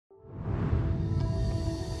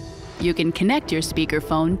You can connect your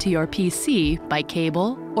speakerphone to your PC by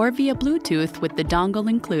cable or via Bluetooth with the dongle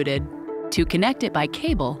included. To connect it by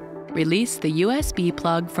cable, release the USB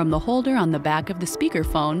plug from the holder on the back of the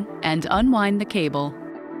speakerphone and unwind the cable.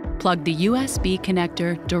 Plug the USB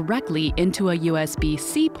connector directly into a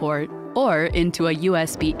USB-C port or into a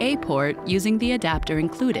USB-A port using the adapter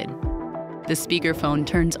included. The speakerphone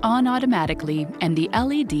turns on automatically and the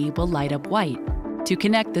LED will light up white. To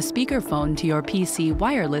connect the speakerphone to your PC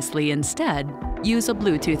wirelessly instead, use a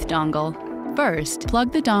Bluetooth dongle. First,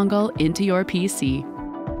 plug the dongle into your PC.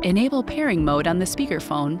 Enable pairing mode on the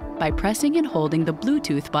speakerphone by pressing and holding the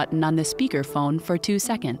Bluetooth button on the speakerphone for 2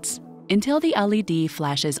 seconds, until the LED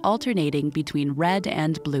flashes alternating between red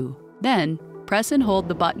and blue. Then, press and hold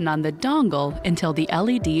the button on the dongle until the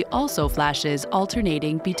LED also flashes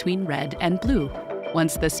alternating between red and blue.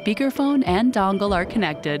 Once the speakerphone and dongle are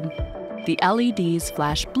connected, the LEDs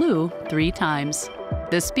flash blue 3 times.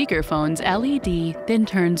 The speakerphone's LED then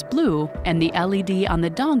turns blue and the LED on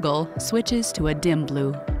the dongle switches to a dim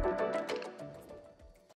blue.